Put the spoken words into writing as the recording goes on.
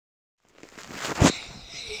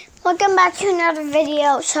Welcome back to another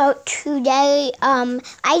video. So today,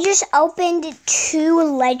 I just opened 2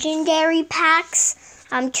 legendary packs.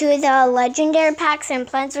 2 of the legendary packs in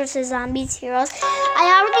Plants vs. Zombies Heroes.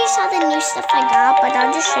 I already saw the new stuff I got, but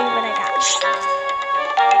I'll just show you what I got.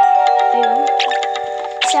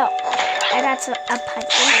 So, I got a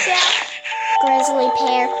Pudgy, Grizzly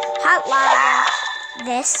Pear, Hot Lava,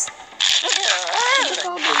 this,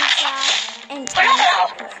 typical Pizza, and Tiny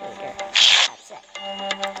Computer. That's it.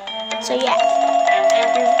 So yeah,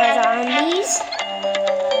 here's my zombies.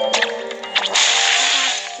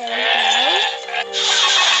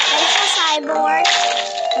 Cyborg,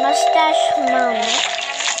 Mustache Moment,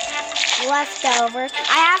 Leftovers.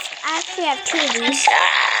 I actually have 2 of these.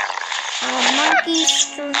 Monkey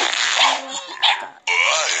Street.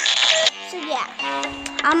 So yeah,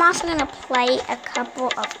 I'm also gonna play a couple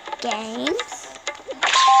of games,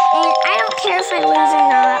 and I don't care if I lose or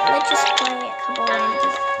not. Let's just play a couple random games.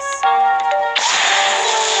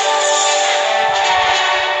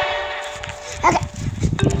 Okay.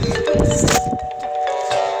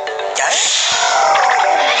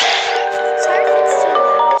 Sorry if it's too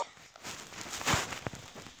loud.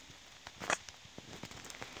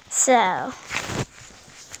 So,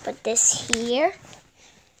 put this here.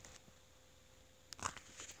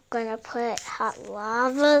 I'm gonna put hot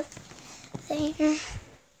lava there.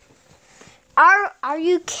 Are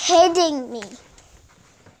you kidding me?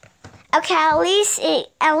 Okay, at least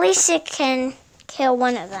it can kill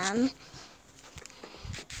one of them.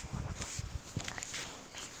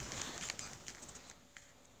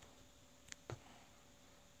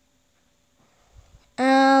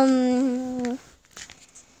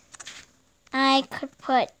 I could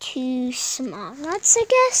put 2 small nuts, I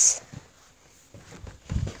guess.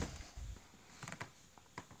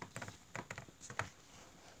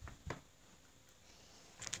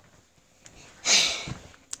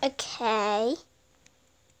 Okay.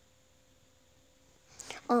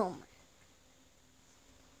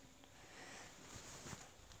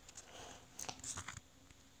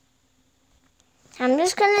 I'm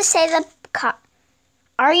just gonna say the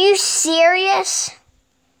Are you serious?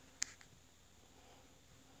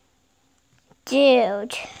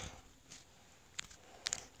 Dude.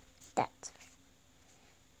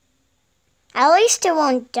 At least it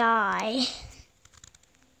won't die.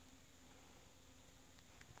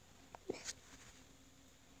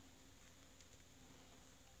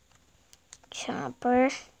 Chopper.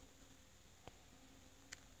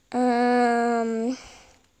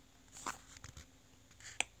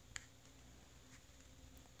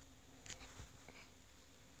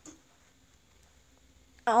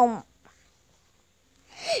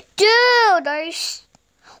 Dude,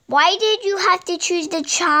 why did you have to choose the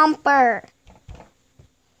Chomper?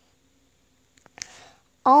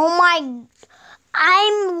 Oh my,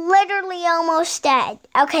 I'm literally almost dead.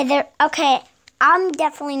 Okay, I'm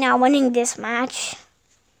definitely not winning this match.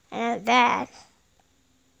 I know that.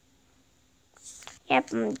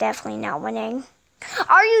 Yep, I'm definitely not winning.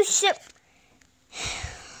 Are you sure?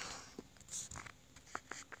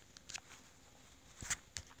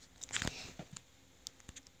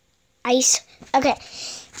 Ice. Okay.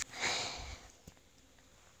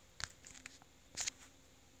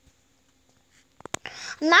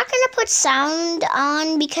 I'm not going to put sound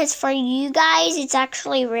on because for you guys, it's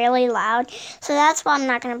actually really loud. So that's why I'm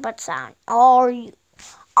not going to put sound. Are you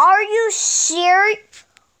serious?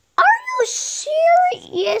 Are you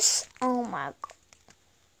serious? Oh my God.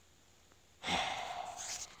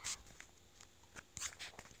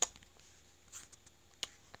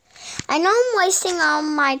 I know I'm wasting all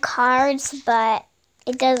my cards, but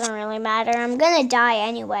it doesn't really matter. I'm going to die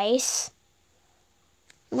anyways.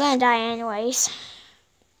 I'm not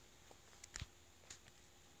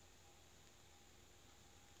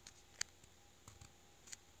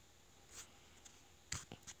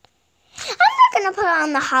going to put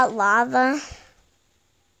on the hot lava.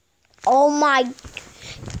 Oh my...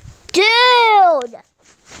 Dude!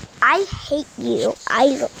 I hate you.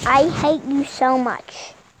 I hate you so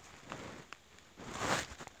much.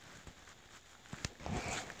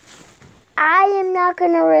 I am not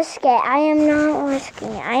going to risk it. I am not risking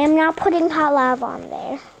it. I am not putting hot lava on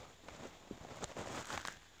there.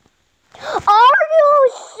 Are you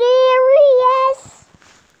serious?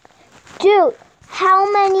 Dude,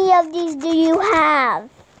 how many of these do you have?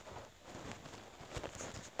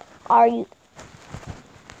 Are you...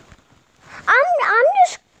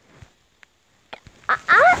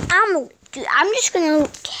 I'm just going to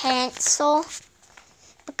cancel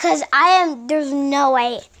because there's no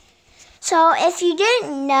way. So if you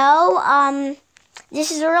didn't know, This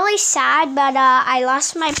is really sad, but I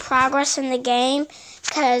lost my progress in the game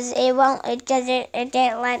because it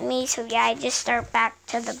didn't let me. So yeah, I just start back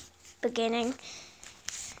to the beginning.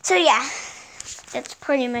 So yeah, that's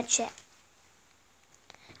pretty much it.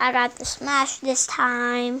 I got the smash this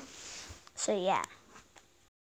time. So yeah.